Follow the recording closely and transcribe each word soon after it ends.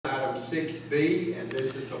item 6B, and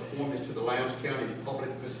this is appointments to the Lowndes County Public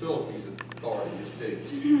Facilities Authority. Ms.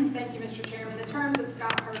 Dukes. Thank you, Mr. Chairman. The terms of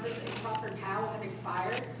Scott Purvis and Crawford Powell have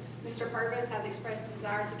expired. Mr. Purvis has expressed a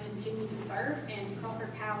desire to continue to serve, and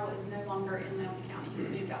Crawford Powell is no longer in Lowndes County. He's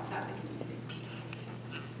moved outside the community.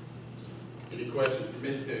 Any questions for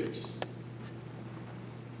Ms. Dukes?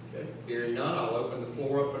 Okay, hearing none, I'll open the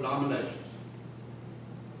floor up for nominations.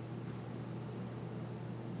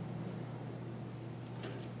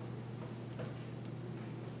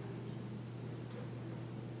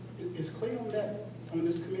 Is Clay on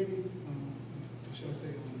this committee? Should I say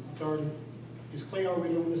authority? Is Clay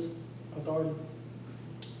already on this authority?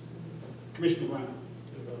 Commissioner Brown.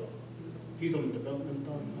 He's on the development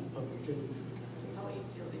authority, not public utilities. Public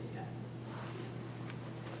utilities, yeah.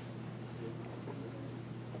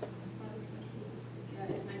 Yeah, I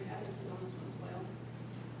think he's on this one as well.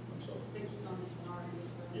 I'm sorry. I think he's on this one already as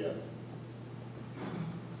well. Yeah.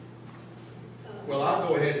 Well, I'll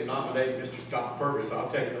go ahead and nominate Mr. Scott Purvis. I'll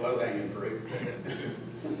take the low-hanging fruit. Mr.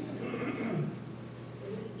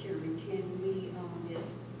 Chairman, can we just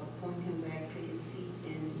appoint him back to his seat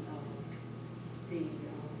in the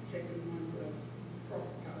second one, the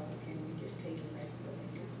protocol? Can we just take him back to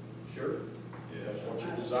the Sure. Yeah, that's what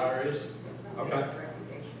your desire is. Okay.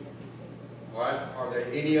 All right. Are there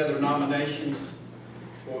any other nominations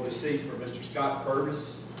for the seat for Mr. Scott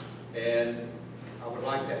Purvis? And I would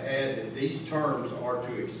like to add that these terms are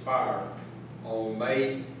to expire on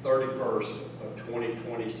May 31st of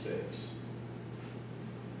 2026.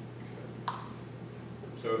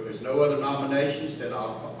 So if there's no other nominations, then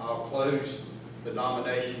I'll close the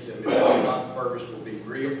nominations, and Mr. Scott Purvis will be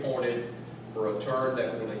reappointed for a term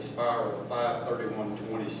that will expire on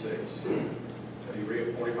 5/31/26. Be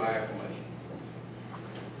reappointed by acclamation.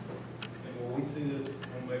 And will we see this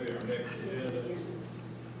on maybe our next agenda?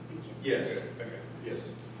 Yes. Okay. Yes.